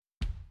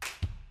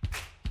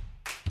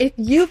If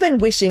you've been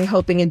wishing,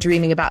 hoping, and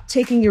dreaming about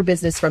taking your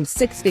business from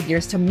 6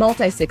 figures to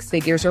multi-6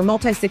 figures or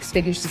multi-6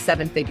 figures to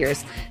 7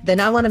 figures, then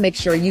I want to make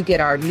sure you get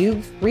our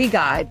new free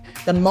guide,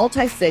 the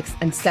Multi-6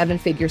 and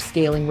 7-Figure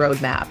Scaling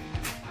Roadmap.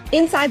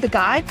 Inside the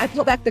guide, I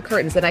pulled back the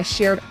curtains and I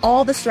shared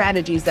all the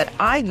strategies that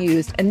I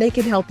used, and they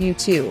can help you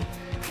too.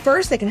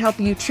 First, they can help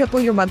you triple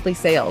your monthly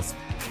sales.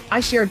 I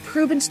shared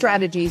proven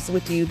strategies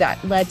with you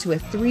that led to a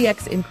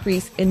 3x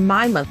increase in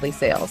my monthly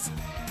sales.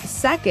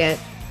 Second,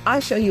 I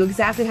show you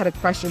exactly how to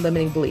crush your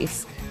limiting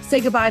beliefs.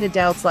 Say goodbye to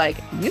doubts like,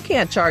 you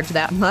can't charge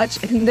that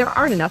much, and there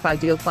aren't enough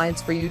ideal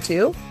clients for you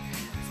too.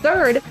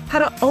 Third, how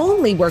to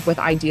only work with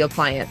ideal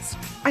clients.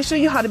 I show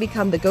you how to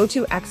become the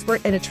go-to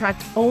expert and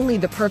attract only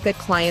the perfect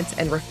clients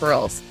and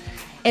referrals.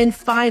 And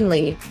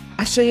finally,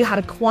 I show you how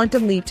to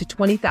quantum leap to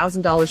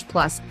 $20,000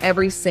 plus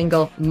every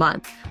single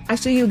month. I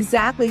show you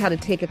exactly how to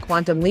take a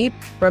quantum leap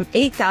from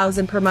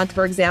 $8,000 per month,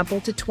 for example,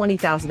 to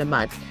 $20,000 a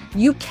month.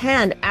 You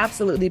can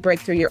absolutely break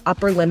through your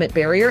upper limit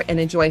barrier and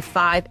enjoy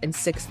 5- and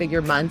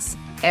 6-figure months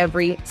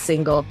every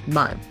single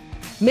month.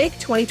 Make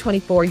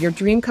 2024 your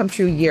dream come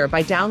true year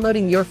by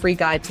downloading your free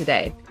guide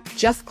today.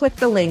 Just click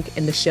the link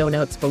in the show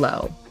notes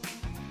below.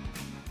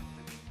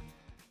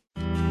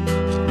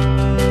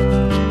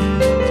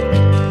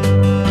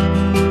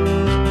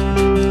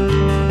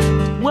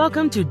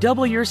 Welcome to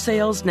Double Your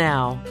Sales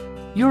Now,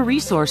 your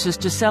resources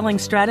to selling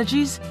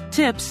strategies,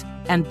 tips,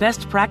 and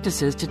best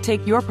practices to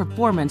take your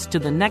performance to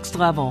the next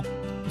level.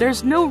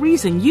 There's no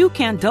reason you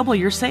can't double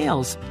your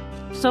sales.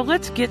 So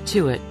let's get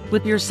to it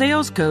with your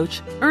sales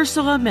coach,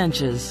 Ursula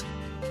Mentjes.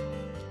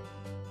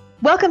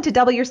 Welcome to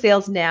Double Your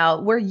Sales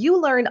Now, where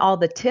you learn all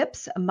the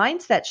tips,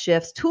 mindset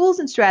shifts, tools,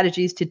 and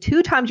strategies to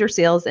 2 times your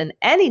sales in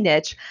any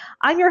niche.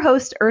 I'm your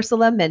host,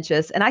 Ursula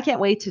Mentjes, and I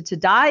can't wait to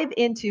dive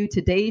into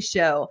today's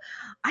show.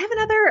 I have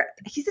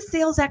he's a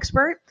sales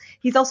expert.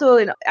 He's also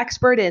an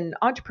expert in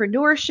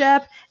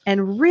entrepreneurship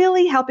and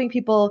really helping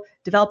people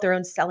develop their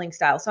own selling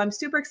style. So I'm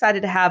super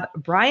excited to have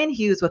Brian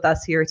Hughes with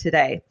us here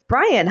today.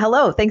 Brian,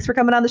 hello. Thanks for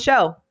coming on the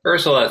show.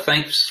 Ursula,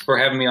 thanks for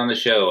having me on the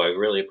show. I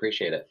really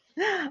appreciate it.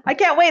 I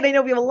can't wait. I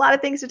know we have a lot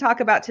of things to talk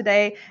about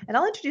today, and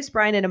I'll introduce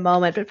Brian in a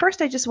moment. But first,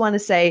 I just want to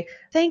say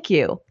thank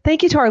you.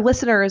 Thank you to our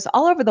listeners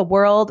all over the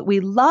world.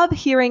 We love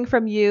hearing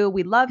from you.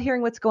 We love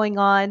hearing what's going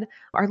on.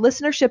 Our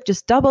listenership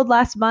just doubled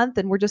last month,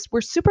 and we're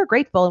super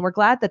grateful, and we're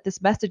glad that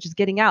this message is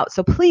getting out.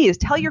 So please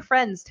tell your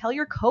friends, tell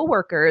your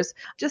coworkers,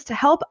 just to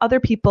help other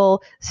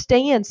people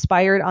stay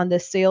inspired on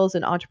this sales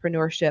and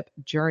entrepreneurship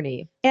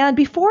journey. And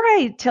before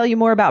I tell you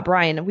more about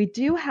Brian, we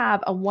do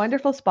have a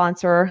wonderful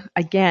sponsor,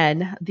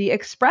 again, the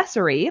Expressory.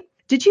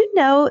 Did you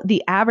know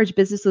the average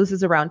business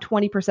loses around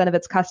 20% of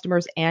its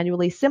customers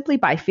annually simply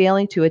by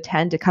failing to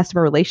attend to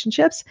customer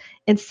relationships?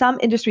 In some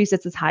industries,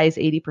 it's as high as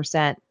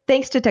 80%.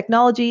 Thanks to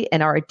technology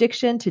and our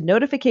addiction to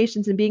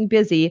notifications and being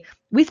busy,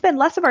 we spend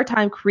less of our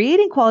time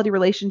creating quality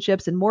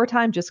relationships and more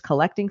time just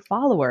collecting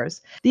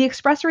followers. The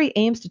Expressory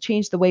aims to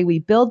change the way we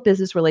build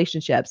business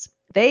relationships.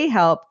 They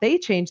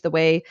change the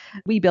way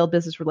we build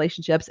business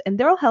relationships, and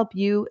they'll help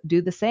you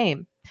do the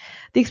same.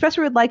 The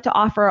Expressory would like to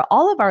offer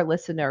all of our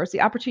listeners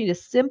the opportunity to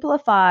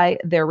simplify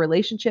their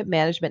relationship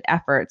management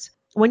efforts.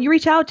 When you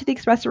reach out to the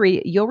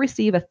Expressory, you'll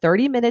receive a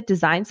 30-minute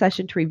design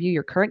session to review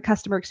your current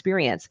customer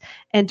experience.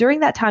 And during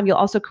that time, you'll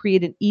also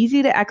create an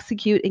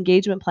easy-to-execute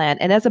engagement plan.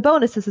 And as a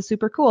bonus, this is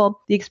super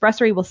cool, the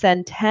Expressory will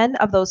send 10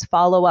 of those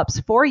follow-ups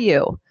for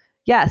you.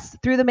 Yes,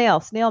 through the mail,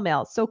 snail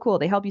mail. So cool.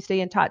 They help you stay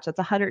in touch. That's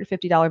a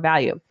 $150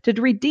 value. To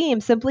redeem,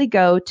 simply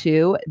go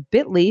to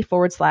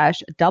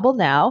bit.ly/double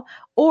now,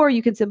 or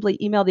you can simply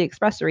email the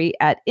Expressory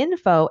at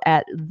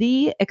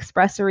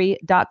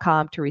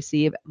info@theexpressory.com to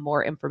receive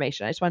more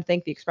information. I just want to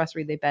thank the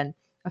Expressory. They've been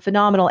a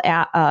phenomenal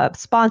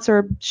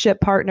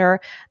sponsorship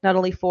partner, not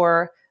only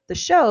for the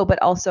show,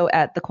 but also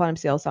at the Quantum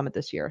Sales Summit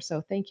this year.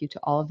 So thank you to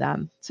all of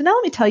them. So now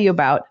let me tell you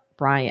about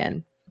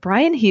Brian.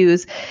 Brian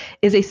Hughes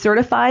is a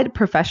certified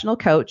professional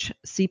coach,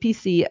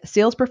 CPC,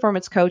 sales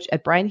performance coach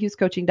at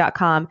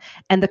brianhughescoaching.com,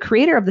 and the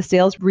creator of the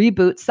Sales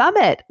Reboot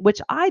Summit,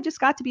 which I just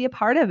got to be a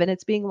part of, and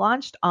it's being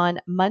launched on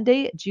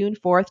Monday, June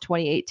 4th,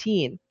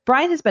 2018.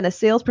 Brian has been a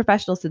sales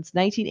professional since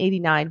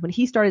 1989 when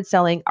he started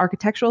selling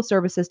architectural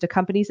services to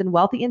companies and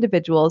wealthy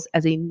individuals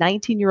as a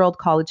 19-year-old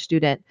college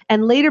student,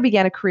 and later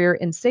began a career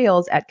in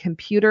sales at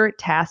Computer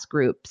Task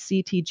Group,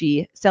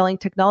 CTG, selling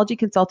technology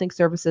consulting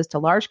services to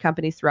large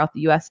companies throughout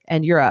the US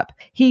and Europe.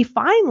 He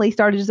finally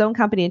started his own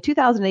company in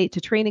 2008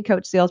 to train and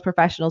coach sales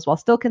professionals while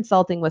still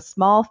consulting with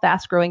small,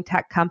 fast-growing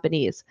tech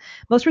companies.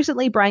 Most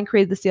recently, Brian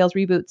created the Sales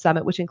Reboot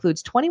Summit, which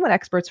includes 21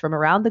 experts from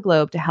around the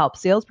globe to help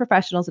sales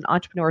professionals and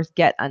entrepreneurs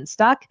get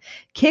unstuck,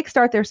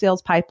 kickstart their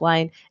sales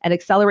pipeline, and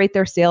accelerate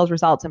their sales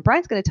results. And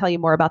Brian's going to tell you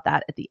more about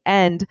that at the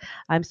end.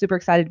 I'm super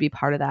excited to be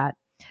part of that.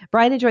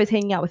 Brian enjoys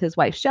hanging out with his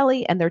wife,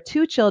 Shelly, and their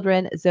 2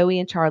 children, Zoe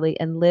and Charlie,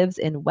 and lives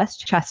in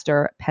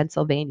Westchester,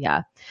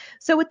 Pennsylvania.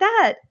 So with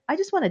that, I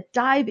just want to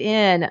dive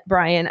in,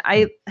 Brian.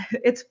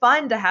 It's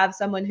fun to have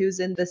someone who's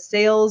in the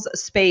sales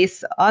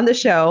space on the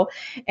show.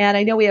 And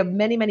I know we have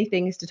many, many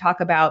things to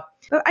talk about.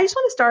 But I just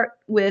want to start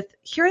with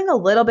hearing a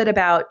little bit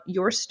about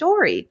your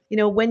story.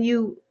 When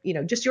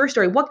just your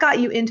story, what got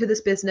you into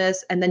this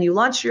business, and then you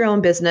launched your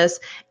own business.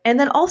 And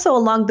then also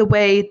along the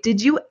way,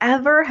 did you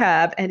ever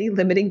have any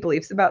limiting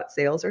beliefs about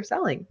sales or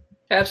selling?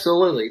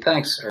 Absolutely.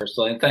 Thanks,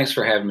 Ursula. And thanks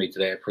for having me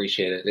today. I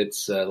appreciate it.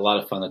 It's a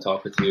lot of fun to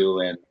talk with you,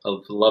 and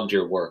I've loved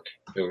your work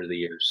over the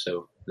years.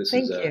 So this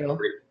is a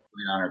great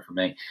honor for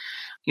me.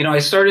 I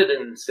started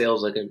in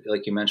sales,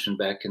 like you mentioned,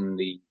 back in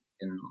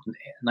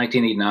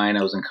 1989.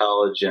 I was in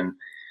college, and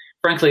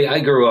frankly, I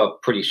grew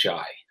up pretty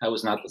shy. I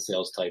was not the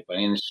sales type by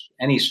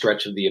any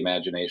stretch of the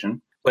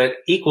imagination. But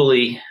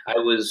equally, I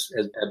was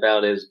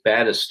about as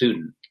bad a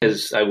student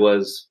as I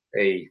was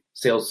I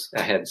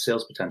had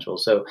sales potential.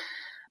 So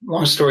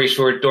long story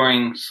short,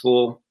 during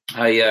school,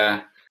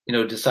 I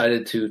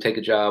decided to take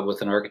a job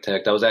with an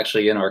architect. I was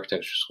actually in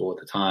architecture school at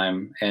the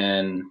time,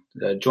 and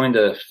joined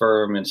a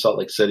firm in Salt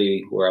Lake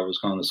City where I was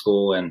going to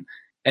school, and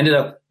ended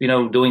up,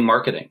 doing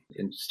marketing,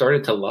 and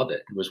started to love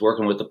it. I was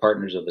working with the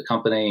partners of the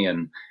company,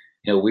 and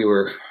we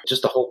were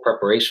just a whole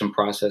preparation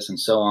process and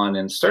so on,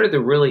 and started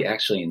to really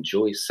actually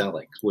enjoy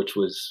selling, which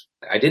was,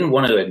 I didn't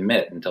want to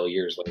admit until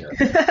years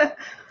later.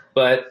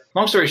 But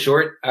long story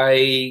short,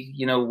 I,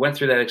 went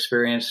through that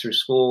experience through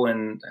school,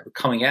 and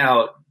coming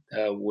out,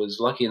 was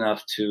lucky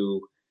enough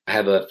to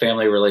have a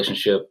family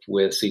relationship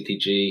with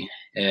CTG,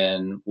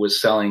 and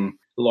was selling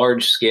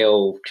large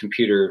scale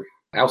computer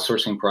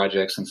outsourcing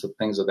projects and some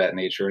things of that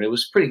nature. And it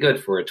was pretty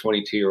good for a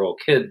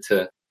 22-year-old kid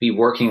to be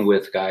working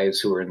with guys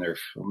who were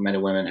men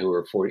and women who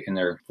were in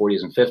their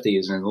 40s and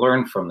 50s, and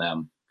learn from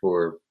them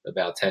for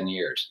about 10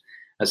 years,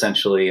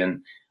 essentially.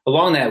 And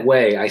along that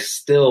way, I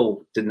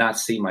still did not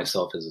see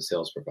myself as a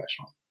sales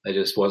professional. I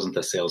just wasn't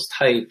the sales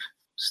type,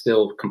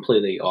 still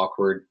completely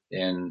awkward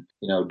in,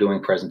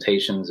 doing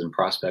presentations and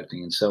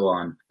prospecting and so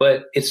on.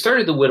 But it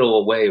started to whittle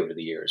away over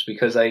the years,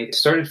 because I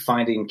started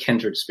finding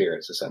kindred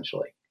spirits,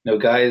 essentially.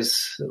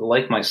 Guys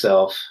like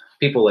myself,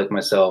 people like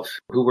myself,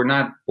 who were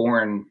not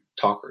born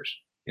talkers,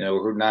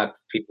 who were not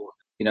people,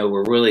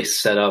 were really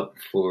set up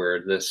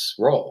for this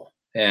role.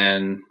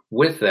 And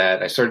with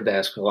that, I started to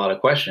ask a lot of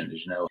questions.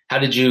 How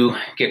did you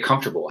get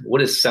comfortable?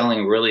 What is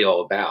selling really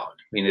all about?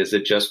 I mean, is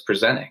it just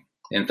presenting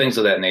and things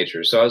of that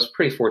nature? So I was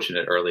pretty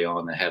fortunate early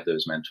on to have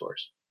those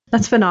mentors.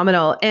 That's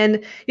phenomenal.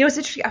 And, it's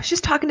interesting. I was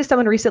just talking to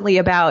someone recently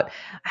about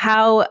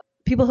how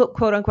people who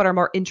quote unquote are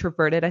more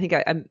introverted. I think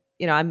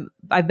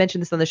I've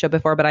mentioned this on the show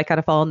before, but I kind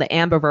of fall in the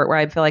ambivert, where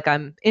I feel like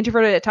I'm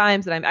introverted at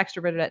times and I'm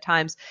extroverted at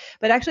times.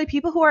 But actually,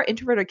 people who are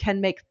introverted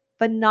can make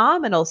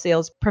phenomenal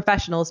sales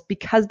professionals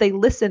because they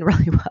listen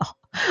really well.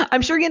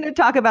 I'm sure you're going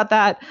to talk about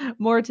that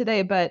more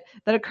today, but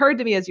that occurred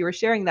to me as you were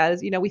sharing that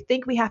is, we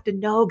think we have to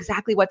know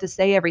exactly what to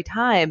say every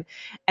time.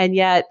 And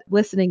yet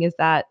listening is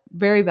that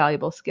very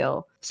valuable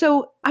skill.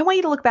 So I want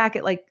you to look back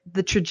at like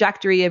the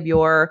trajectory of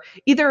your,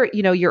 either,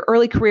 your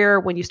early career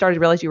when you started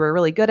to realize you were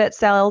really good at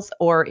sales,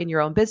 or in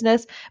your own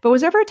business. But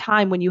was there ever a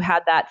time when you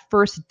had that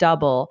first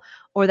double,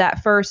 or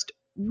that first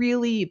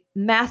really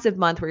massive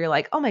month where you're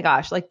like, oh my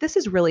gosh, like this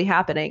is really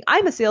happening.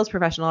 I'm a sales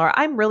professional, or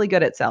I'm really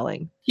good at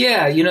selling?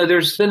 Yeah.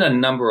 There's been a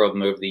number of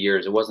them over the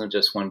years. It wasn't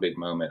just one big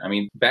moment. I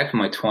mean, back in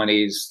my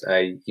 20s,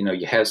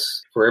 you have,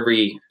 for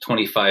every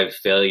 25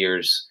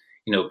 failures,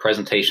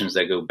 presentations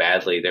that go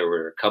badly, there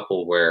were a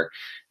couple where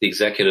the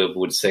executive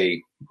would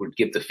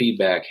give the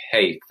feedback,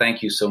 hey,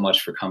 thank you so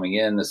much for coming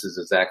in. This is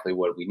exactly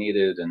what we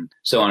needed, and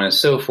so on and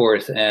so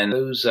forth. And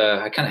those,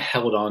 I kind of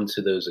held on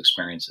to those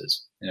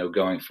experiences,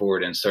 going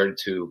forward, and started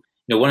to,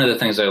 one of the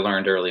things I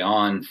learned early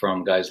on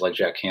from guys like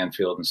Jack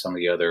Canfield and some of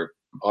the other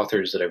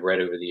authors that I've read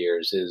over the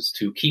years is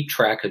to keep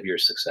track of your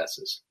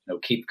successes,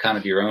 keep kind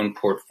of your own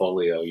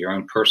portfolio, your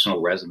own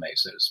personal resume,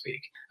 so to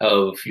speak,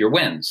 of your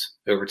wins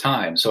over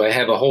time. So I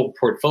have a whole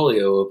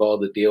portfolio of all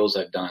the deals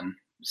I've done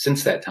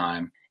since that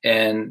time.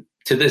 And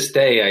to this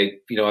day, I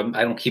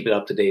don't keep it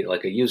up to date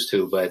like I used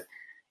to, but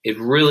it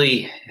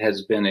really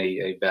has been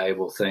a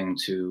valuable thing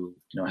to,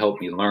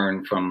 help me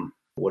learn from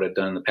what I've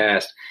done in the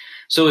past.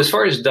 So as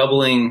far as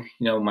doubling,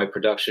 my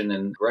production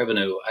and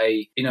revenue,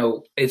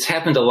 it's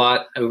happened a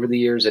lot over the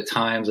years. At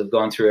times I've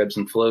gone through ebbs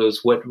and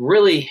flows. What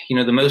really,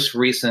 the most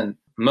recent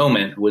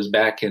moment was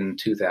back in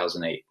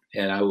 2008.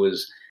 And I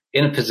was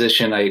in a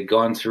position, I had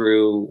gone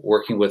through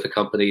working with a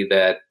company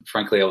that,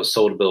 frankly, I was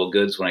sold a bill of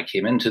goods when I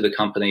came into the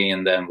company,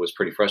 and then was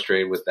pretty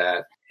frustrated with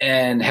that.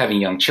 And having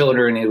young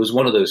children, it was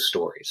one of those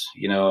stories.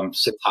 I'm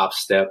top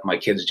step. My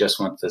kids just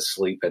went to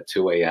sleep at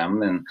 2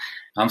 a.m. And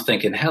I'm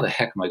thinking, how the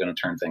heck am I going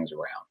to turn things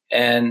around?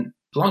 And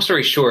long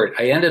story short,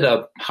 I ended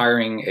up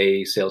hiring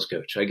a sales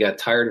coach. I got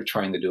tired of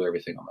trying to do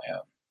everything on my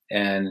own.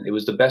 And it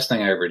was the best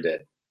thing I ever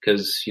did,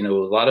 because, a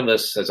lot of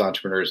us as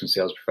entrepreneurs and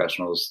sales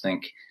professionals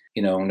think,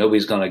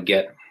 nobody's going to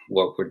get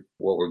what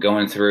we're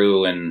going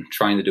through, and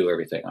trying to do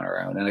everything on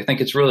our own. And I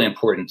think it's really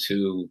important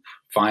to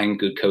find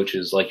good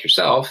coaches like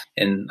yourself.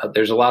 And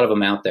there's a lot of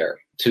them out there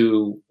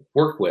to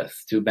work with,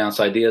 to bounce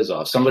ideas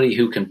off, somebody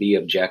who can be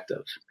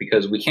objective,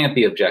 because we can't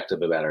be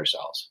objective about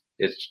ourselves.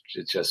 It's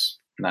just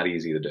not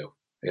easy to do,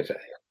 if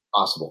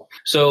possible.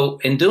 So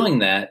in doing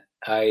that,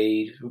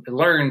 I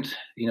learned,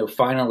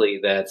 finally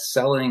that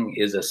selling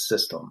is a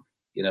system.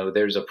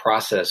 There's a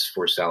process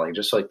for selling,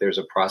 just like there's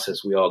a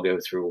process we all go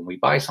through when we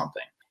buy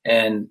something.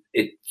 And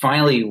it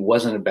finally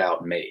wasn't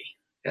about me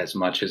as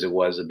much as it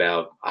was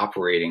about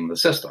operating the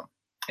system.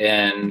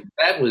 And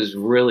that was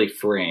really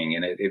freeing.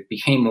 And it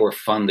became more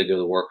fun to go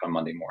to work on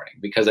Monday morning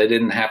because I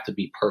didn't have to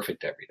be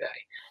perfect every day.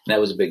 And that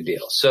was a big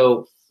deal.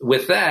 So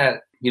with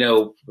that,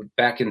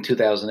 back in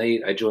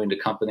 2008, I joined a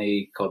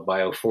company called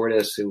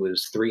BioFortis. It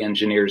was 3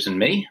 engineers and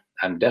me.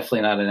 I'm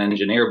definitely not an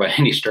engineer by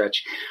any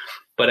stretch,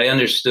 but I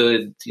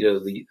understood,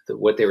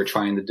 what they were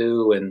trying to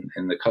do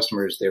and the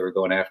customers they were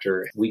going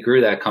after. We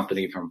grew that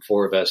company from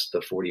 4 of us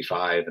to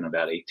 45 in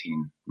about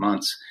 18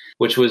 months,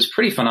 which was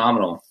pretty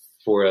phenomenal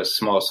for a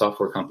small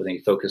software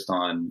company focused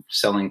on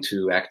selling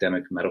to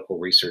academic medical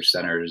research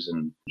centers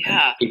and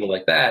people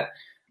like that.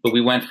 But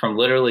we went from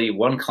literally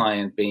one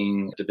client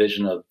being a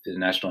division of the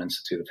National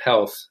Institute of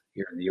Health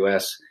here in the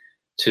US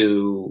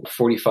to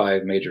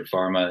 45 major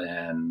pharma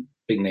and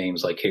big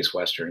names like Case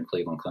Western,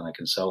 Cleveland Clinic,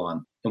 and so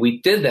on. And we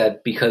did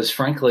that because,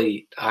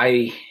 frankly,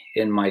 I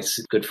and my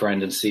good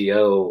friend and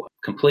CEO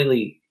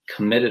completely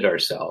committed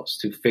ourselves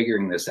to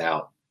figuring this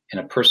out in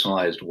a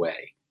personalized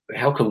way.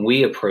 How can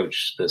we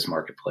approach this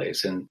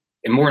marketplace? And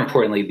more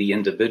importantly, the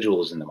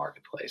individuals in the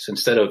marketplace.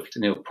 Instead of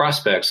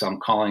prospects, I'm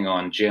calling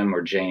on Jim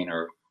or Jane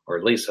or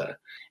Lisa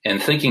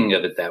and thinking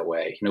of it that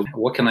way.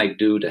 What can I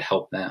do to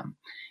help them?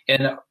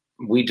 And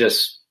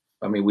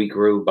we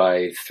grew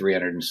by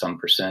 300 and some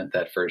 %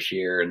 that first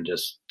year and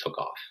just took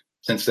off.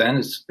 Since then,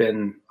 it's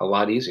been a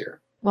lot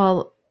easier.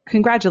 Well,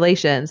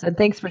 congratulations. And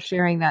thanks for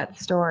sharing that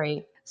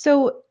story.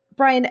 So,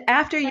 Brian,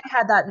 after you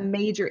had that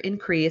major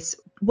increase,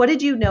 what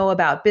did you know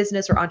about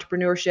business or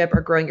entrepreneurship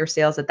or growing your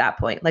sales at that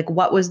point? Like,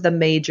 what was the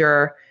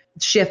major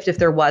shift, if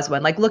there was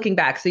one? Like, looking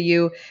back, so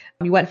you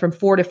went from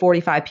 4 to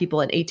 45 people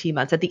in 18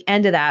 months. At the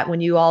end of that,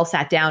 when you all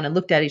sat down and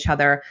looked at each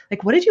other,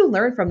 like, what did you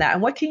learn from that?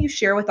 And what can you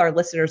share with our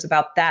listeners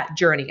about that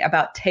journey,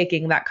 about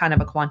taking that kind of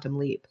a quantum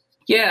leap?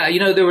 Yeah,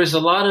 there was a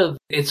lot of,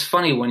 it's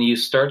funny when you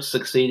start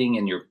succeeding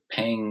and you're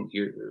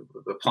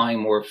applying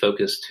more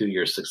focus to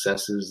your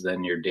successes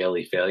than your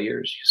daily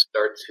failures,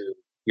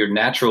 your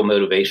natural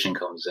motivation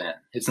comes in.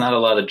 It's not a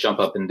lot of jump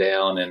up and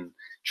down and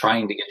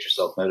trying to get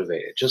yourself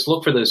motivated. Just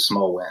look for those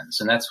small wins.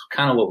 And that's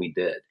kind of what we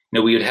did.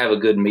 We would have a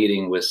good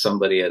meeting with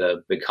somebody at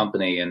a big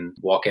company and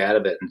walk out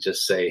of it and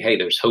just say, hey,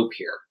 there's hope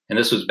here. And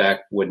this was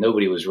back when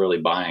nobody was really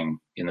buying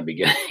in the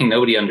beginning.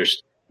 Nobody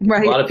understood.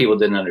 Right. A lot of people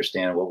didn't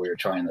understand what we were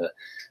trying to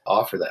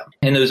offer them.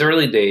 In those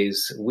early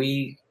days,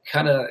 we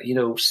kind of,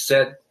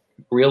 set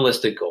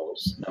realistic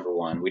goals. Number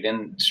one, we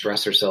didn't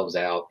stress ourselves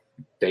out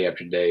day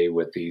after day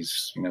with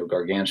these,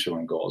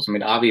 gargantuan goals.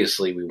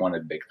 Obviously we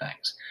wanted big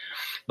things,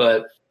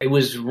 but it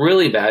was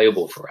really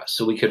valuable for us.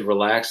 So we could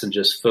relax and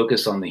just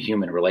focus on the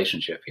human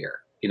relationship here.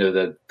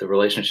 The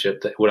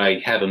relationship that when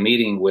I have a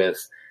meeting with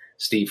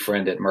Steve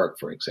Friend at Merck,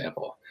 for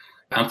example,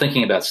 I'm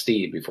thinking about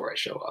Steve before I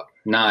show up,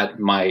 not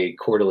my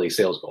quarterly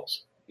sales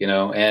goals,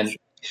 and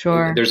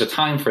sure, there's a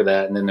time for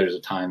that. And then there's a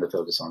time to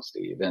focus on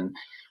Steve. And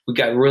we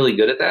got really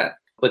good at that.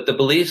 But the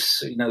beliefs,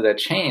 that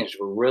changed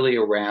were really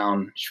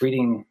around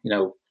treating,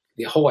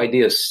 the whole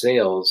idea of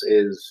sales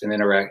is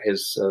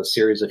is a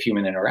series of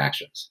human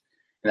interactions.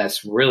 And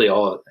that's really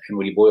all. And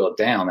when you boil it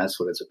down, that's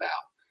what it's about.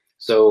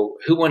 So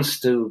who wants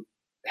to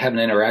have an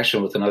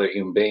interaction with another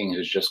human being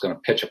who's just going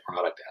to pitch a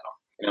product at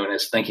them? And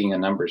it's thinking a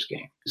numbers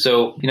game.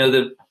 So,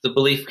 the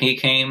belief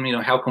came,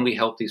 how can we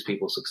help these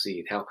people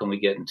succeed? How can we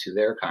get into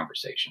their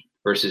conversation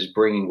versus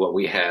bringing what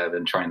we have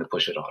and trying to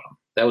push it on them?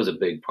 That was a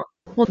big part.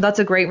 Well, that's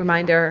a great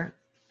reminder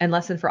and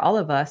lesson for all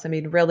of us.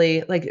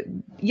 Really,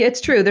 it's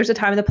true. There's a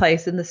time and a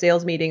place in the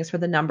sales meetings for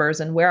the numbers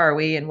and where are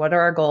we and what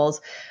are our goals.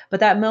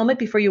 But that moment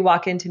before you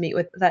walk in to meet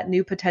with that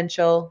new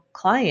potential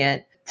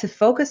client, to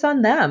focus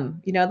on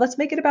them, let's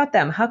make it about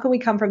them. How can we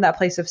come from that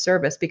place of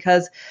service?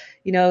 Because,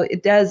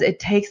 it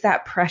takes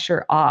that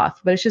pressure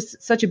off, but it's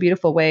just such a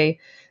beautiful way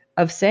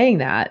of saying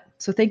that.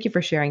 So thank you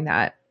for sharing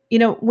that.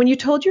 When you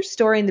told your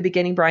story in the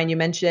beginning, Brian, you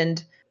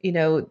mentioned,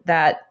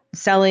 that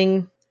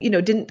selling,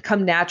 didn't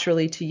come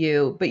naturally to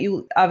you, but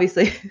you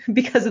obviously,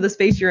 because of the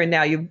space you're in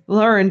now, you've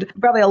learned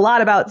probably a lot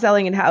about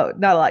selling and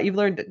not a lot. You've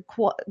learned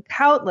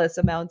countless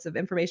amounts of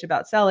information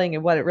about selling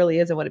and what it really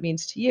is and what it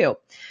means to you.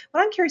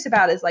 What I'm curious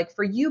about is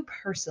for you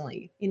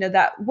personally,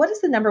 what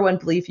is the number one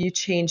belief you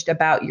changed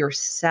about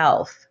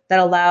yourself that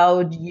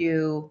allowed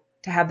you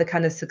to have the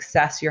kind of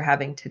success you're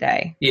having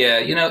today? Yeah,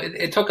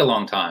 it took a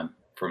long time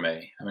for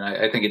me.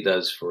 I think it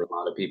does for a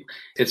lot of people.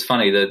 It's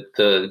funny that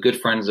the good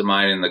friends of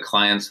mine and the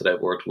clients that I've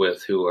worked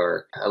with who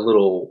are a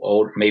little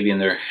old, maybe in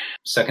their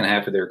second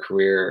half of their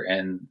career,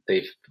 and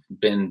they've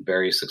been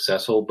very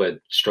successful, but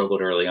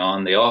struggled early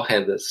on, they all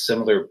had this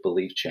similar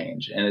belief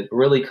change. And it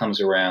really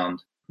comes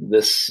around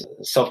this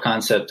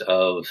self-concept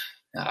of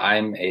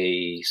I'm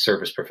a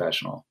service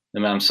professional.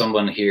 I'm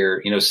someone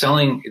here,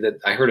 selling, that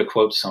I heard a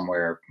quote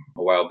somewhere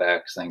a while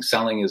back saying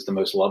selling is the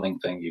most loving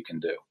thing you can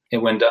do.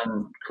 And when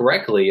done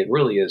correctly, it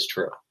really is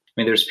true.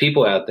 There's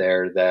people out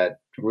there that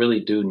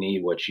really do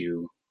need what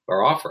you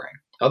are offering.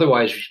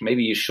 Otherwise,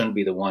 maybe you shouldn't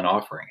be the one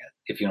offering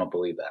it if you don't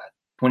believe that.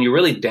 When you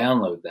really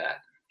download that,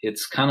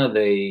 it's kind of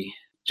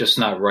just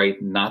not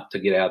right not to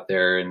get out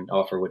there and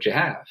offer what you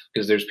have,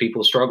 because there's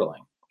people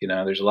struggling.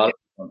 There's a lot of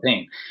people in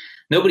pain.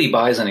 Nobody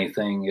buys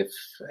anything if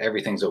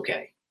everything's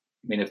okay.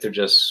 I mean, if they're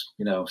just,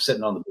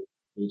 sitting on the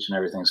beach and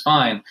everything's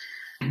fine,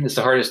 it's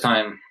the hardest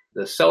time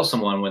to sell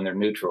someone when they're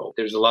neutral.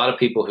 There's a lot of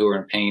people who are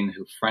in pain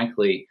who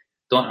frankly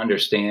don't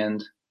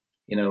understand,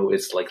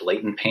 it's like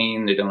latent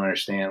pain. They don't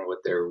understand what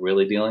they're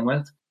really dealing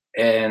with.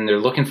 And they're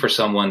looking for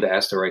someone to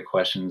ask the right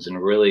questions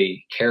and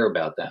really care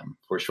about them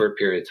for a short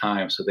period of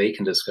time so they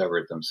can discover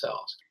it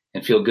themselves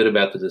and feel good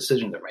about the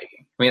decision they're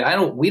making. I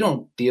mean, we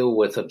don't deal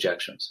with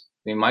objections.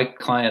 I mean, my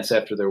clients,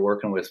 after they're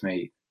working with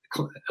me,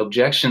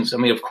 objections, I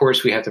mean, of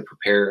course we have to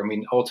prepare. I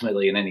mean,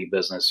 ultimately in any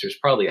business, there's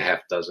probably a half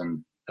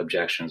dozen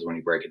objections when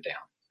you break it down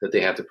that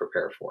they have to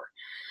prepare for.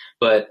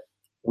 But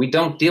we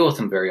don't deal with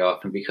them very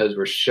often because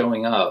we're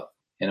showing up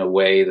in a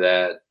way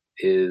that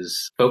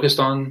is focused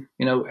on,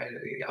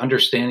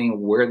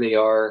 understanding where they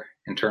are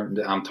in terms,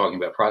 I'm talking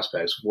about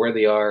prospects, where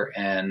they are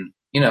and,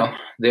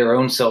 their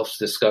own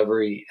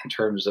self-discovery in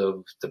terms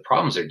of the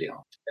problems they're dealing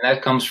with. And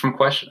that comes from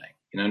questioning.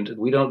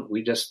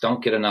 We just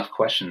don't get enough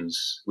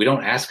questions. We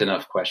don't ask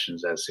enough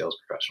questions as sales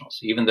professionals,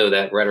 even though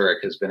that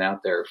rhetoric has been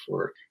out there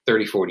for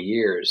 30, 40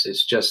 years.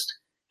 It's just,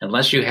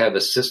 unless you have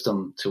a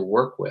system to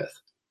work with,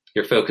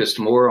 you're focused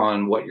more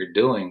on what you're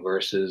doing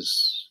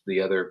versus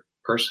the other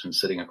person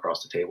sitting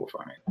across the table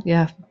from you.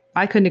 Yeah,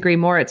 I couldn't agree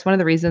more. It's one of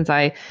the reasons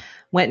I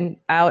went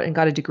out and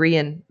got a degree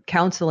in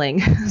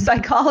counseling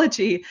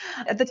psychology.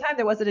 At the time,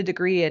 there wasn't a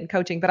degree in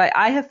coaching, but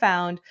I have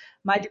found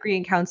my degree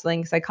in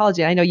counseling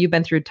psychology. I know you've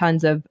been through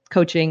tons of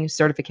coaching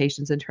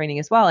certifications and training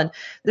as well. And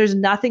there's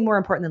nothing more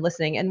important than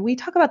listening. And we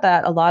talk about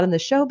that a lot on the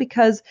show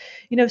because,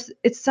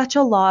 it's such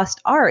a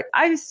lost art.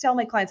 I just tell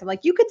my clients, I'm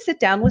like, you could sit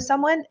down with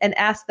someone and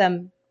ask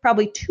them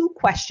probably 2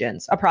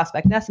 questions, a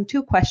prospect, and ask them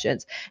 2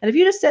 questions. And if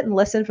you just sit and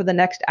listen for the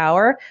next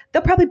hour,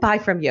 they'll probably buy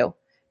from you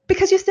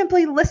because you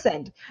simply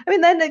listened. I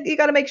mean, then you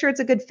got to make sure it's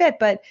a good fit,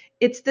 but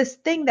it's this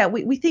thing that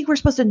we think we're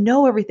supposed to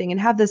know everything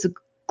and have this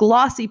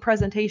glossy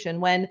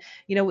presentation when,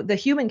 the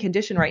human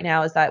condition right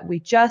now is that we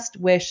just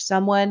wish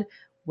someone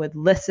would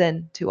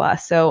listen to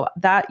us. So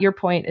that your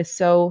point is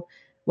so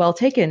well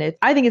taken.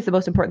 I think it's the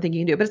most important thing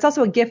you can do, but it's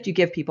also a gift you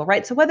give people,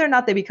 right? So whether or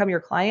not they become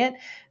your client,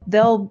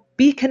 they'll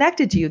be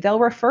connected to you. They'll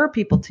refer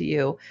people to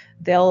you.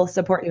 They'll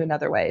support you in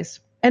other ways.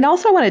 And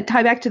also I want to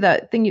tie back to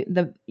the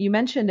thing you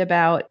mentioned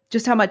about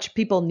just how much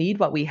people need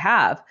what we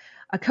have.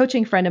 A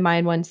coaching friend of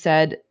mine once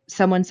said,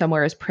 someone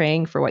somewhere is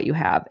praying for what you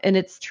have. And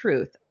it's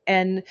truth.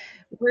 And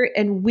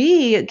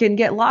we can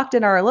get locked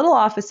in our little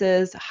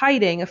offices,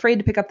 hiding, afraid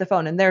to pick up the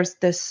phone. And there's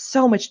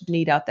so much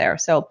need out there.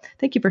 So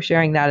thank you for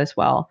sharing that as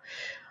well.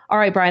 All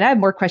right, Brian, I have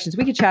more questions.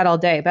 We could chat all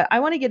day, but I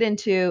want to get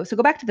into, so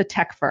go back to the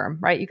tech firm,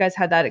 right? You guys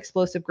had that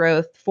explosive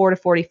growth, 4 to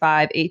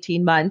 45,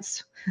 18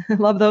 months.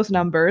 Love those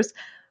numbers.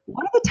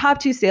 What are the top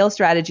 2 sales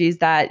strategies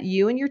that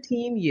you and your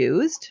team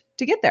used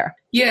to get there?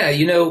 Yeah,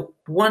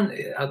 one,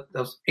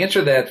 I'll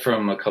answer that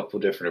from a couple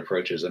of different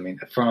approaches. I mean,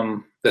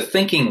 from the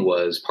thinking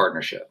was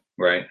partnership,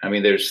 right? I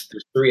mean, there's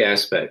 3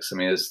 aspects. I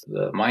mean, it's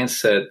the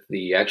mindset,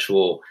 the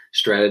actual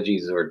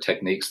strategies or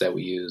techniques that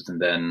we used,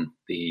 and then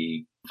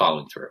the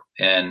following through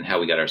and how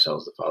we got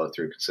ourselves to follow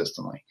through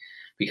consistently,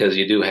 because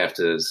you do have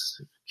to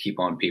keep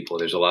on people.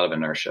 There's a lot of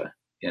inertia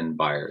in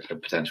buyers or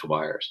potential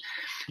buyers.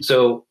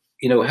 So,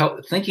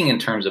 thinking in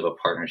terms of a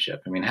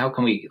partnership, I mean, how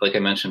can we, like I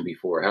mentioned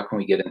before, how can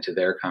we get into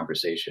their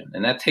conversation?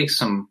 And that takes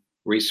some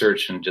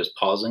research and just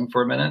pausing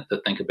for a minute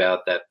to think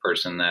about that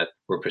person that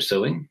we're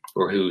pursuing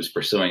or who's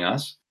pursuing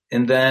us.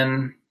 And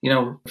then,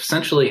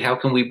 essentially, how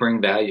can we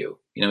bring value?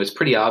 It's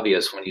pretty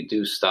obvious when you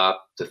do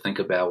stop to think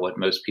about what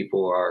most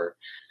people are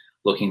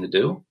looking to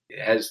do.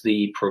 As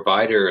the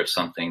provider of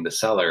something, the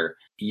seller,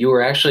 you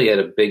are actually at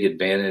a big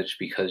advantage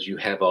because you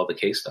have all the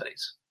case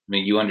studies. I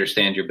mean, you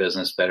understand your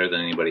business better than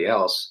anybody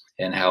else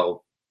and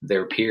how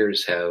their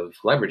peers have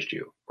leveraged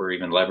you or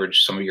even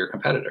leveraged some of your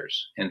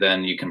competitors. And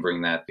then you can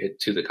bring that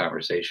to the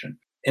conversation.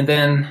 And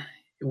then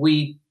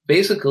we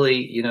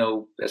basically,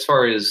 as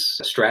far as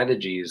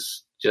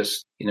strategies,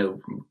 just,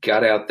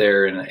 got out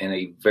there in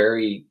a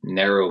very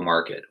narrow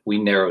market. We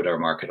narrowed our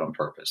market on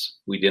purpose.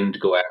 We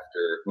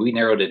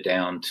narrowed it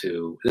down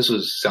to, this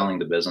was selling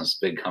to business,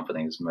 big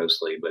companies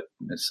mostly, but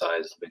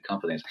mid-sized big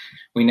companies.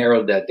 We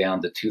narrowed that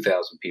down to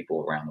 2,000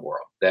 people around the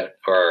world that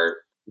are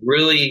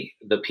really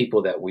the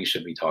people that we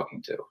should be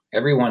talking to.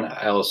 Everyone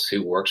else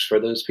who works for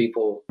those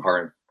people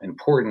are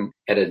important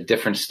at a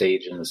different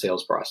stage in the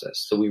sales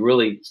process. So we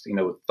really,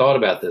 thought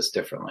about this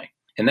differently.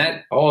 And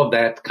that all of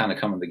that kind of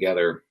coming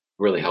together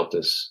really helped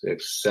us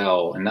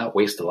excel and not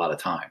waste a lot of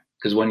time.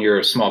 Because when you're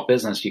a small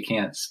business, you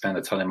can't spend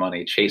a ton of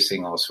money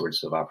chasing all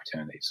sorts of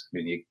opportunities. I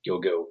mean, you'll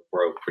go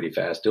broke pretty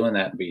fast doing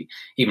that and be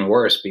even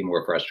worse, be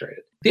more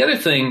frustrated. The other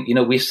thing,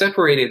 we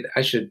separated,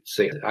 I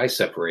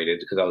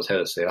separated because I was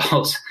head of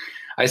sales.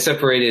 I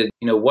separated,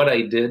 what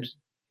I did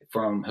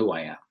from who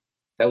I am.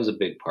 That was a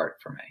big part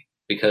for me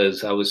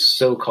because I was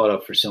so caught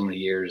up for so many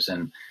years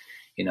and,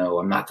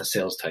 I'm not the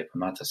sales type. I'm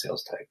not the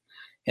sales type.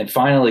 And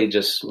finally,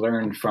 just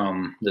learned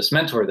from this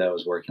mentor that I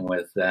was working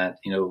with that,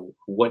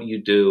 what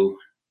you do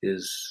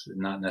is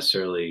not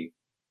necessarily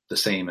the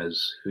same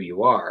as who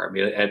you are. I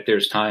mean,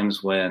 there's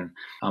times when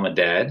I'm a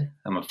dad,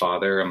 I'm a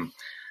father,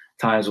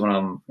 times when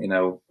I'm,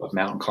 a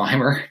mountain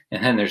climber,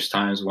 and then there's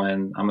times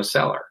when I'm a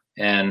seller.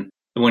 And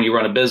when you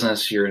run a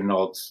business, you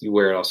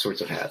wear all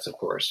sorts of hats, of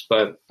course,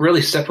 but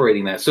really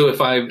separating that. So if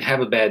I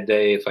have a bad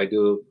day, if I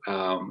go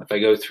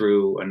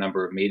through a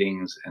number of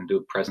meetings and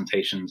do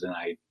presentations and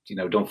I,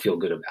 don't feel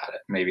good about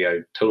it, maybe I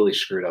totally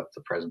screwed up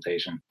the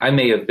presentation. I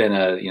may have been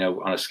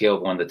on a scale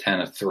of 1 to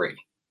 10, a 3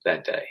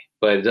 that day,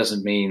 but it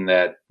doesn't mean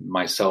that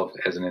myself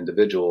as an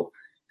individual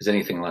is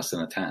anything less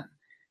than a 10,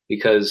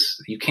 because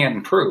you can't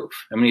improve.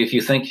 I mean, if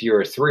you think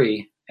you're a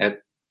 3 at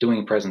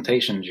doing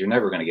presentations, you're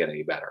never going to get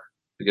any better.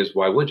 Because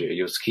why would you?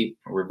 You'll just keep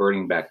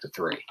reverting back to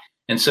 3.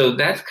 And so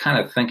that kind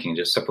of thinking,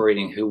 just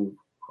separating who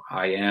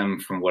I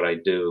am from what I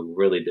do,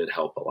 really did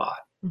help a lot.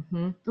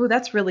 Mm-hmm. Oh,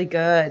 that's really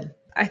good.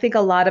 I think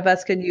a lot of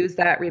us can use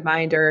that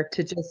reminder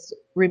to just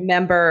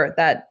remember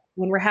that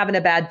when we're having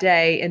a bad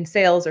day in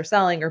sales or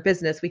selling or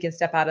business, we can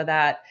step out of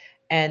that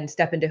and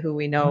step into who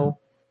we know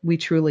we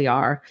truly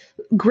are.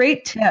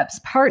 Great tips.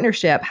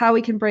 Partnership, how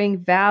we can bring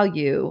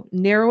value,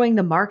 narrowing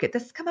the market.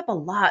 This has come up a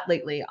lot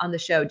lately on the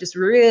show. Just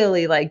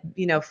really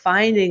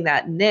finding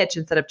that niche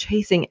instead of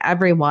chasing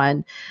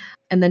everyone,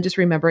 and then just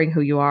remembering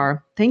who you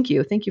are. Thank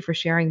you. Thank you for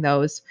sharing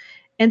those.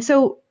 And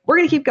so we're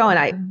going to keep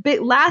going.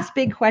 Last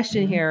big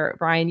question here,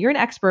 Brian. You're an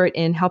expert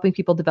in helping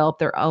people develop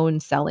their own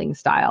selling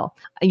style.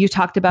 You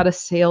talked about a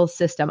sales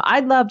system.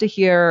 I'd love to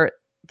hear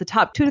the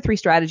top 2 to 3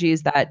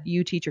 strategies that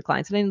you teach your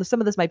clients. And I know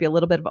some of this might be a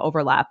little bit of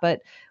overlap,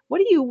 but what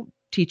do you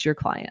teach your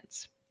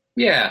clients?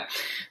 Yeah.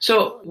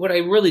 So what I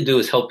really do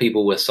is help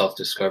people with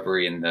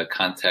self-discovery in the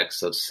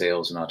context of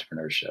sales and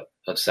entrepreneurship,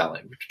 of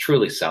selling,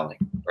 truly selling,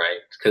 right?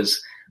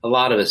 Because a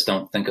lot of us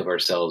don't think of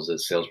ourselves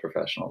as sales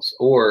professionals,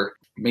 or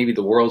maybe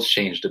the world's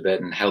changed a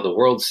bit and how the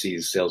world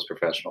sees sales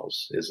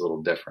professionals is a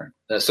little different.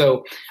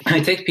 So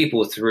I take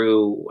people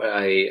through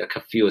a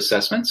few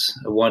assessments.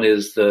 One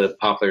is the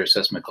popular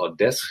assessment called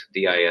DISC,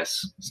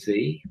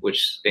 D-I-S-C,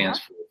 which stands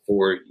for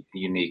 4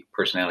 unique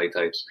personality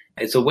types.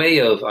 It's a way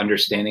of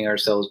understanding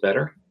ourselves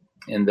better,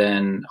 and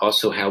then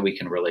also how we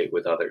can relate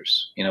with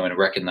others, and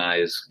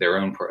recognize their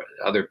own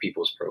other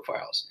people's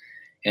profiles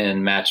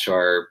and match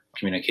our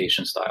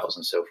communication styles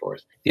and so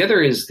forth. The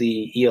other is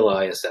the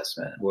ELI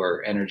assessment,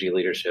 or Energy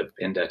Leadership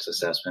Index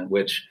assessment,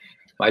 which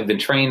I've been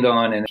trained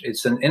on, and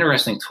it's an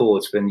interesting tool.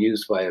 It's been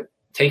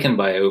taken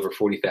by over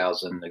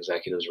 40,000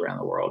 executives around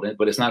the world,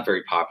 but it's not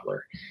very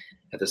popular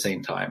at the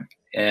same time,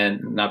 and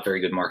not very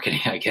good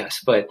marketing, I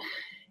guess. But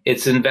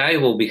it's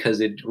invaluable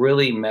because it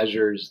really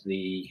measures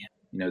the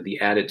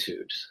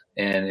attitude,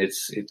 and it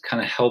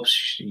kind of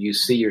helps you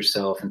see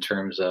yourself in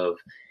terms of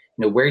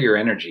where your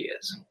energy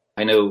is.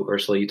 I know,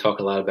 Ursula, you talk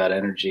a lot about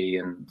energy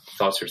and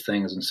thoughts are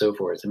things and so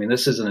forth. I mean,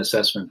 this is an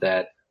assessment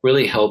that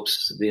really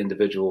helps the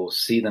individual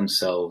see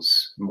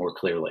themselves more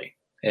clearly.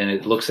 And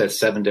it looks at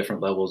 7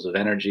 different levels of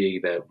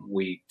energy that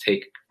we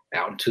take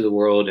out into the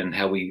world, and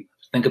how we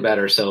think about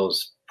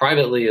ourselves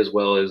privately, as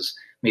well as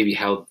maybe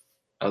how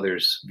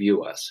others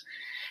view us.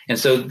 And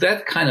so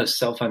that kind of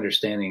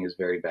self-understanding is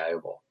very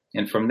valuable.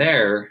 And from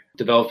there,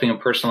 developing a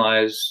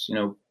personalized,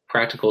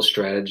 practical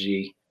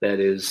strategy that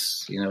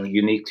is,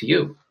 unique to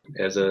you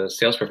as a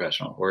sales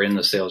professional or in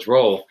the sales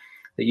role,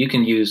 that you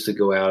can use to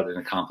go out and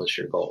accomplish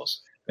your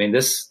goals. I mean,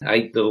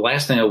 the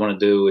last thing I want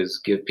to do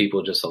is give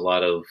people just a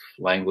lot of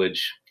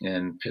language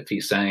and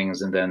pithy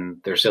sayings, and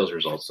then their sales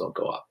results don't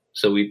go up.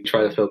 So we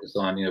try to focus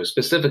on,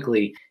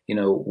 specifically,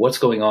 what's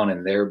going on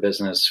in their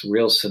business,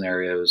 real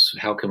scenarios.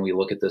 How can we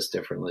look at this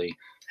differently?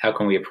 How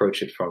can we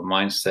approach it from a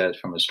mindset,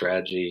 from a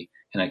strategy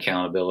and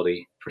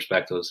accountability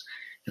perspectives,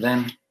 and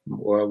then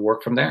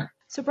work from there.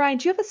 So Brian,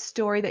 do you have a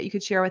story that you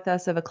could share with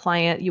us of a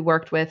client you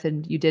worked with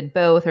and you did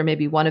both, or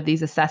maybe one of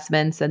these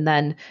assessments, and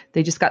then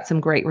they just got some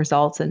great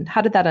results? And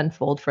how did that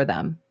unfold for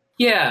them?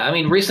 Yeah, I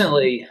mean,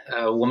 recently,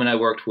 a woman I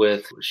worked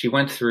with, she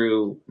went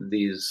through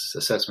these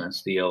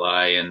assessments, the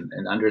ELI, and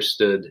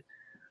understood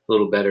a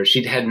little better.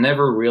 She had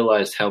never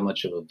realized how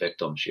much of a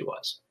victim she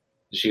was.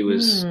 She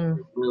was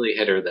really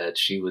hit her that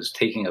she was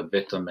taking a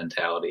victim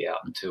mentality out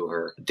into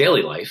her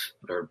daily life,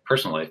 her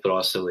personal life, but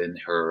also in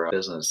her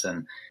business.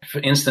 And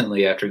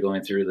instantly after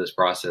going through this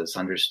process,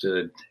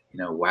 understood,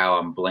 wow,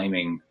 I'm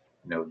blaming,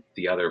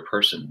 the other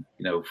person,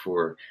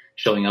 for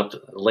showing up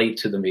late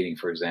to the meeting,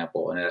 for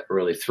example, and it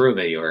really threw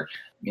me, or,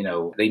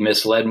 they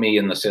misled me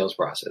in the sales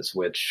process,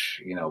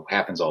 which,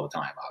 happens all the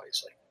time,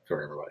 obviously,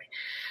 for everybody.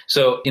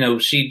 So,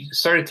 she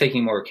started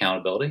taking more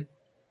accountability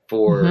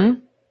for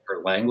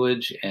her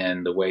language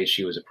and the way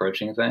she was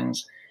approaching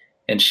things.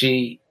 And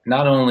she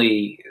not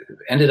only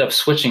ended up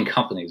switching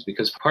companies,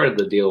 because part of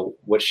the deal,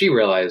 what she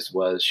realized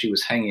was she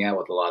was hanging out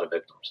with a lot of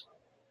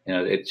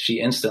victims. She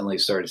instantly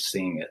started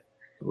seeing it,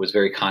 was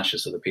very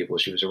conscious of the people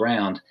she was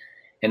around.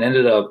 and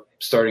ended up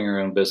starting her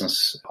own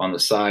business on the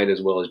side,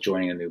 as well as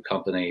joining a new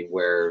company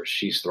where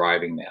she's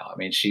thriving now. I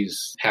mean,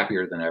 she's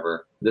happier than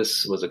ever.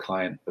 This was a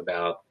client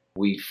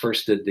we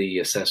first did the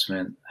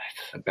assessment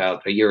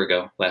about a year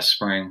ago, last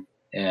spring,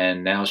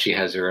 and now she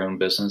has her own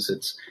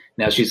business.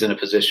 Now she's in a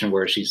position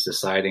where she's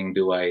deciding,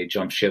 do I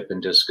jump ship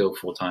and just go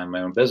full-time in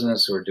my own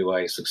business, or do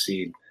I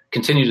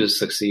continue to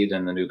succeed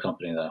in the new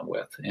company that I'm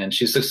with? And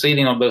she's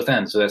succeeding on both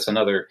ends. So that's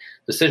another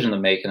decision to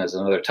make, and it's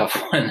another tough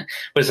one,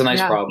 but it's a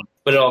nice problem.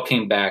 But it all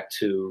came back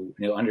to,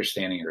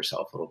 understanding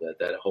yourself a little bit,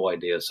 that whole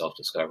idea of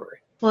self-discovery.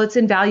 Well, it's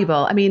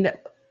invaluable. I mean,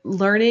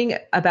 learning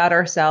about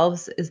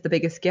ourselves is the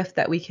biggest gift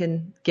that we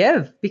can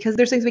give, because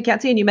there's things we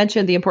can't see. And you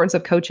mentioned the importance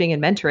of coaching and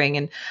mentoring.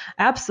 And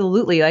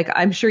absolutely, like,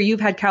 I'm sure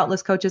you've had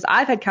countless coaches.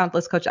 I've had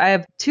countless coaches. I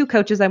have 2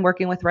 coaches I'm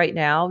working with right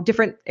now,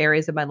 different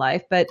areas of my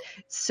life, but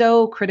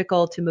so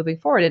critical to moving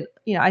forward. And,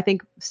 I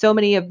think so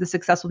many of the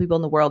successful people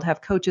in the world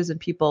have coaches and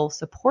people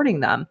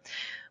supporting them.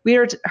 We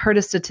heard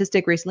a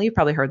statistic recently, you've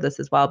probably heard this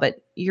as well,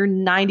 but you're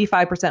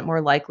 95% more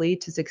likely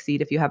to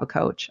succeed if you have a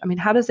coach. I mean,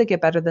 how does it get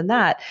better than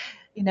that?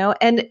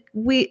 And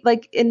we,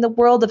 like, in the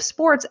world of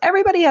sports,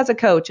 everybody has a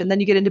coach. And then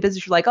you get into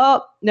business, you're like,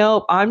 oh,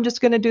 no, I'm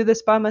just going to do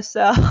this by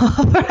myself.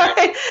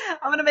 Right?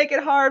 I'm going to make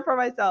it hard for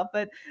myself.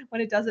 But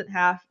when it doesn't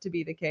have to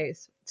be the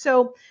case.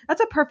 So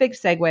that's a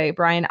perfect segue,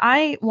 Brian.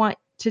 I want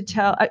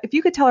to if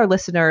you could tell our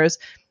listeners,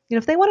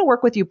 if they want to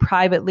work with you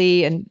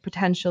privately and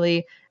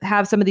potentially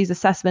have some of these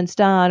assessments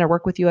done or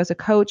work with you as a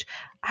coach,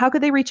 how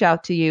could they reach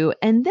out to you?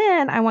 And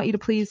then I want you to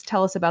please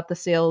tell us about the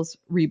Sales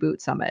Reboot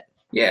Summit.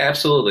 Yeah,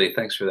 absolutely.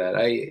 Thanks for that.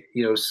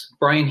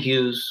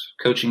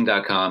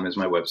 BrianHughesCoaching.com is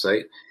my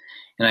website.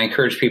 And I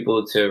encourage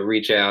people to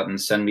reach out and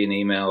send me an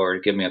email or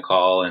give me a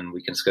call, and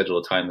we can schedule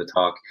a time to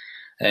talk.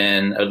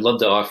 And I'd love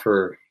to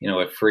offer,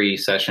 a free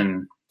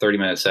session,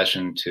 30-minute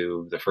session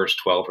to the first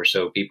 12 or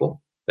so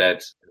people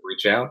that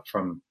reach out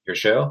from your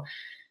show.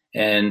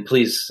 And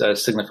please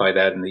signify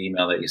that in the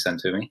email that you send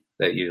to me,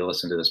 that you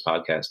listen to this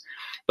podcast.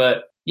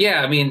 But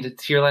yeah, I mean,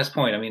 to your last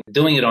point,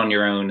 doing it on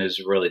your own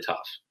is really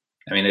tough.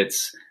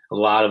 It's a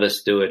lot of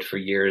us do it for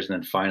years and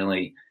then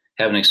finally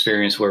have an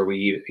experience where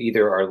we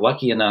either are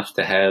lucky enough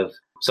to have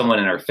someone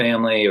in our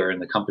family or in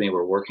the company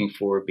we're working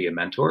for be a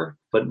mentor.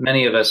 But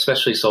many of us,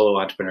 especially solo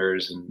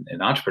entrepreneurs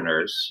and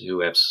entrepreneurs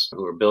who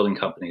are building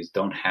companies,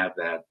 don't have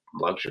that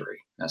luxury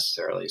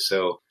necessarily.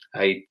 So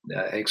I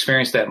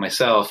experienced that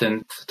myself.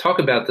 And to talk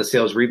about the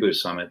Sales Reboot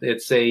Summit,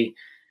 it's a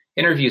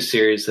interview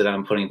series that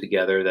I'm putting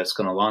together that's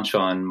going to launch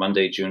on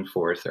Monday, June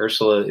 4th.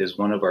 Ursula is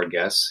one of our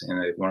guests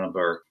and one of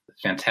our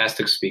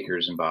fantastic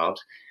speakers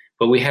involved.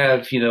 But we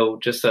have,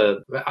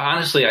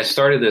 honestly, I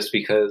started this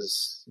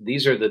because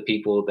these are the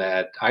people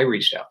that I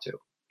reached out to,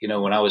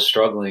 when I was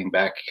struggling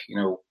back,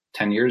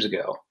 10 years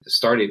ago.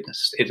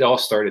 It all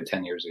started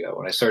 10 years ago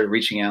when I started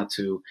reaching out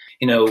to,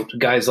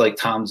 guys like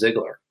Tom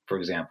Ziglar, for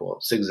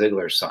example, Zig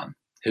Ziglar's son,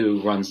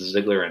 who runs the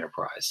Ziglar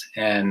Enterprise,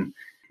 and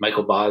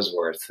Michael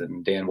Bosworth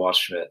and Dan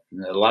Walschmidt,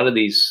 and a lot of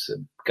these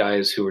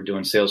guys who are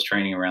doing sales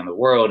training around the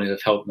world and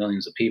have helped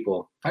millions of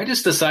people. I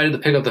just decided to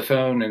pick up the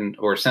phone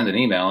or send an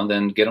email and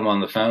then get them on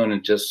the phone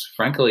and just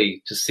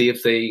frankly to see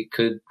if they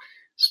could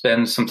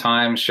spend some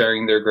time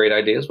sharing their great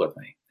ideas with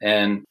me.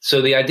 And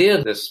so the idea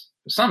of this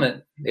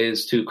summit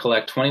is to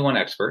collect 21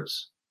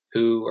 experts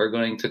who are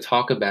going to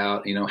talk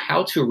about,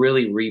 how to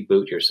really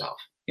reboot yourself.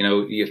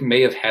 You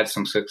may have had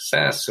some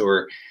success,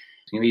 or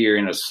maybe you're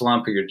in a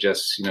slump, or you're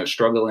just,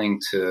 struggling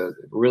to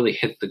really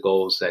hit the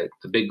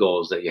big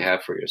goals that you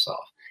have for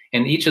yourself.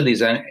 In each of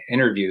these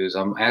interviews,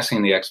 I'm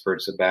asking the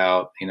experts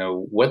about,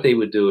 what they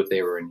would do if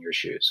they were in your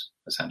shoes,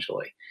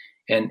 essentially.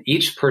 And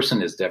each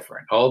person is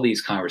different. All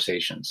these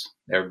conversations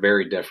are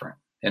very different.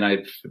 And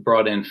I've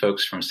brought in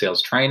folks from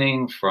sales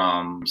training,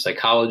 from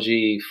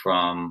psychology,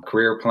 from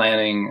career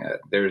planning.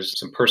 There's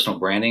some personal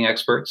branding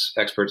experts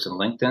in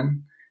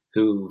LinkedIn,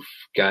 who've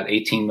got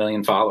 18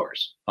 million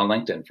followers on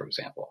LinkedIn, for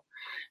example.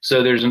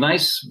 So there's a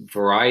nice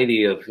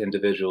variety of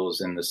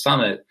individuals in the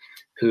summit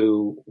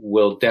who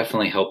will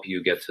definitely help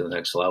you get to the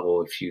next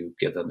level if you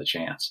give them the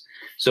chance.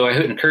 So I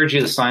would encourage you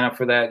to sign up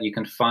for that. You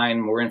can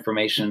find more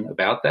information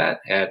about that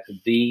at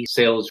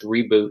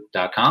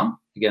thesalesreboot.com.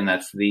 Again,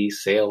 that's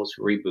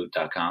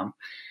thesalesreboot.com.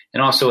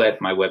 And also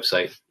at my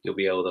website, you'll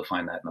be able to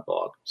find that in the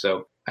blog.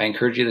 So I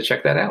encourage you to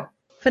check that out.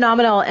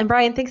 Phenomenal. And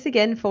Brian, thanks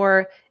again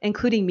for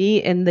including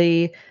me in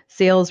the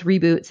Sales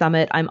Reboot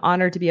Summit. I'm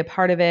honored to be a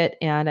part of it,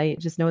 and I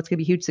just know it's going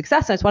to be a huge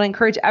success. And I just want to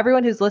encourage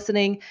everyone who's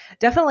listening,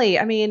 definitely,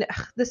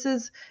 this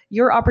is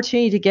your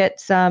opportunity to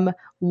get some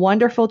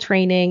wonderful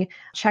training.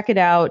 Check it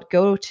out.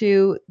 Go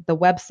to the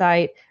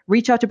website.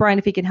 Reach out to Brian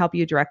if he can help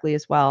you directly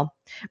as well.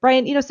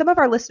 Brian, some of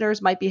our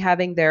listeners might be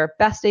having their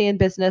best day in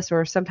business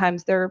or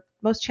sometimes their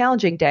most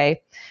challenging day.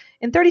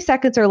 In 30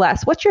 seconds or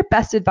less, what's your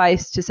best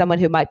advice to someone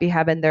who might be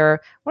having one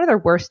of their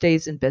worst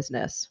days in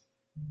business?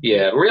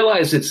 Yeah,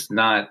 realize it's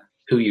not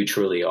who you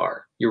truly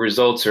are. Your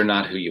results are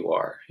not who you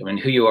are.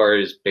 Who you are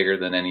is bigger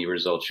than any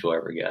results you'll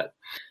ever get.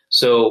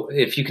 So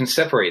if you can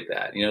separate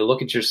that,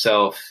 look at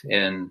yourself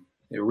and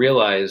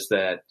realize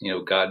that,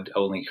 God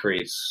only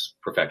creates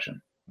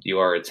perfection. You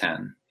are a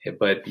 10.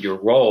 but your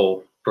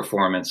role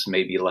performance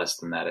may be less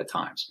than that at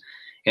times.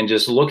 And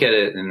just look at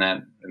it in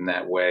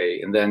that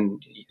way. And then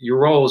your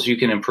roles, you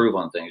can improve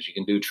on things. You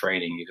can do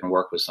training. You can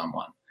work with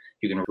someone.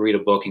 You can read a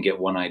book and get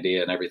one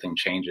idea and everything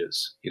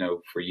changes,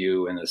 for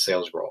you in the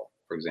sales role,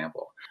 for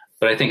example.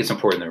 But I think it's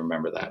important to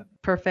remember that.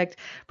 Perfect.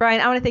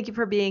 Brian, I want to thank you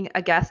for being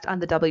a guest on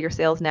the Double Your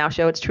Sales Now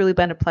show. It's truly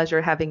been a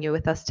pleasure having you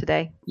with us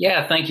today.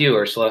 Yeah, thank you,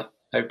 Ursula.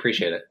 I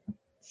appreciate it.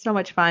 So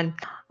much fun.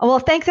 Well,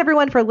 thanks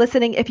everyone for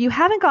listening. If you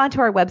haven't gone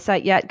to our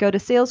website yet, go to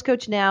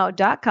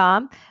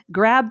salescoachnow.com,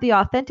 grab the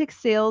Authentic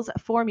Sales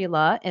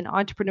Formula, an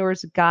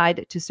entrepreneur's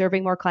guide to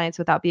serving more clients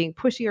without being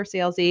pushy or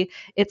salesy.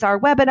 It's our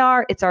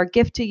webinar. It's our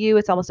gift to you.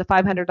 It's almost a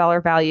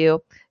 $500 value.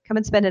 Come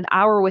and spend an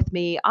hour with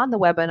me on the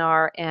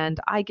webinar, and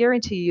I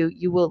guarantee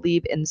you will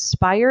leave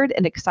inspired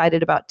and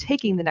excited about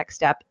taking the next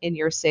step in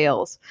your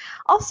sales.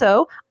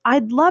 Also,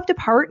 I'd love to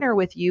partner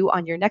with you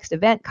on your next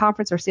event,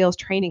 conference, or sales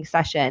training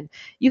session.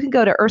 You can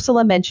go to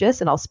Ursula Mentjes,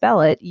 and I'll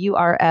spell it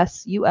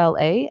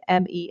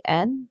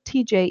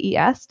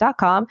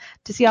UrsulamenTjes.com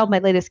to see all of my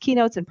latest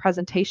keynotes and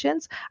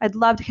presentations. I'd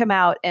love to come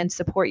out and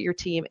support your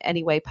team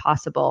any way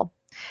possible.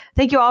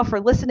 Thank you all for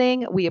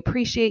listening. We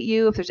appreciate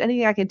you. If there's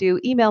anything I can do,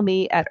 email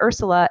me at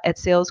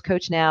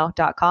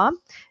ursula@salescoachnow.com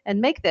and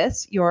make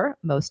this your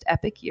most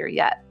epic year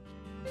yet.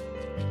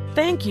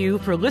 Thank you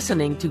for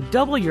listening to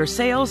Double Your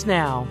Sales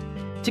Now.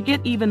 To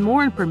get even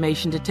more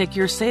information to take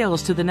your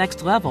sales to the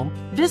next level,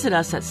 visit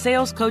us at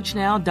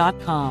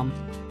salescoachnow.com.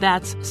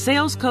 That's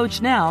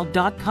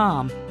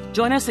salescoachnow.com.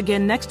 Join us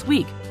again next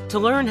week to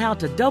learn how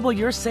to double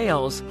your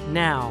sales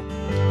now.